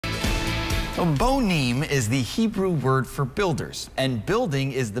Bonim is the Hebrew word for builders, and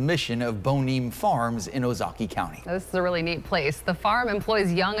building is the mission of Bonim Farms in Ozaukee County. This is a really neat place. The farm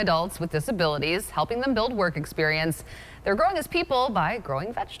employs young adults with disabilities, helping them build work experience. They're growing as people by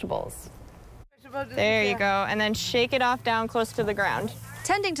growing vegetables. There you go, and then shake it off down close to the ground.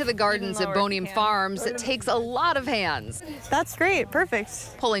 Tending to the gardens at Bonim Farms takes a lot of hands. That's great,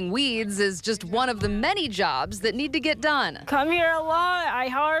 perfect. Pulling weeds is just one of the many jobs that need to get done. Come here a lot, I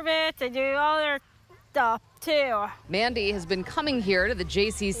harvest, I do other stuff too. Mandy has been coming here to the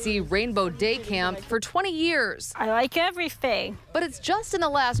JCC Rainbow Day Camp for 20 years. I like everything. But it's just in the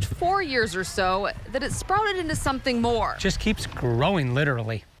last 4 years or so that it sprouted into something more. Just keeps growing,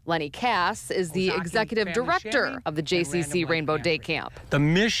 literally. Lenny Cass is the executive director of the JCC Rainbow Day Camp. The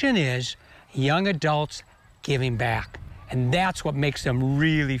mission is young adults giving back, and that's what makes them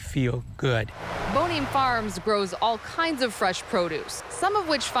really feel good. Bonim Farms grows all kinds of fresh produce, some of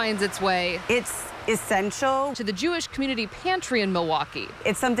which finds its way It's essential to the Jewish community pantry in Milwaukee.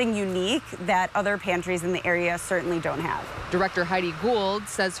 It's something unique that other pantries in the area certainly don't have. Director Heidi Gould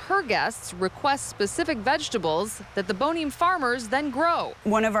says her guests request specific vegetables that the Bonim farmers then grow.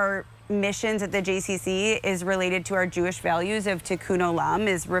 One of our missions at the JCC is related to our Jewish values of tikkun olam,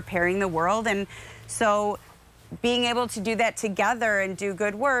 is repairing the world, and so being able to do that together and do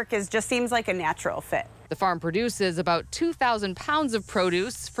good work just seems like a natural fit. The farm produces about 2,000 pounds of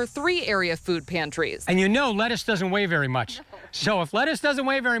produce for 3 area food pantries. And you know lettuce doesn't weigh very much. So if lettuce doesn't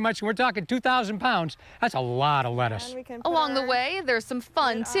weigh very much, and we're talking 2,000 pounds, that's a lot of lettuce. Along the way, there's some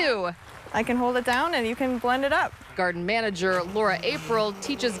fun too. I can hold it down and you can blend it up. Garden manager Laura April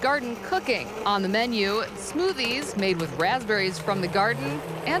teaches garden cooking. On the menu, smoothies made with raspberries from the garden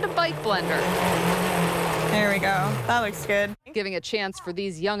and a bike blender. There we go. That looks good. Giving a chance for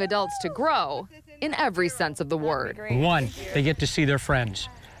these young adults to grow in every sense of the word. 1, they get to see their friends.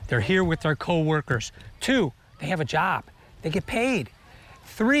 They're here with their co-workers. 2, they have a job. They get paid.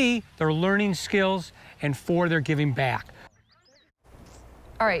 3, they're learning skills. And 4, they're giving back.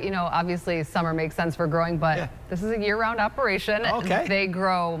 All right, you know, obviously summer makes sense for growing, but this is a year-round operation. Okay. They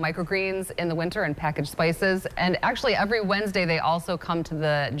grow microgreens in the winter and packaged spices. And actually every Wednesday they also come to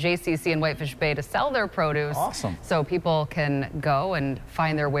the JCC in Whitefish Bay to sell their produce. Awesome. So people can go and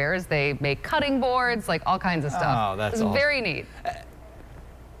find their wares. They make cutting boards, like all kinds of stuff. Oh, that's it's awesome. Very neat.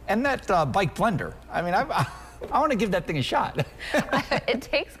 And that bike blender, I mean, I want to give that thing a shot. It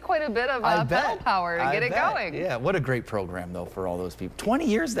takes quite a bit of pedal power to get it going. Yeah, what a great program, though, for all those people. 20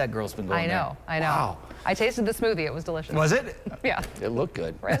 years that girl's been going there. I know. Wow. I tasted the smoothie. It was delicious. Was it? Yeah. It looked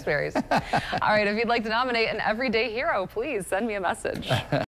good. Raspberries. All right, if you'd like to nominate an everyday hero, please send me a message.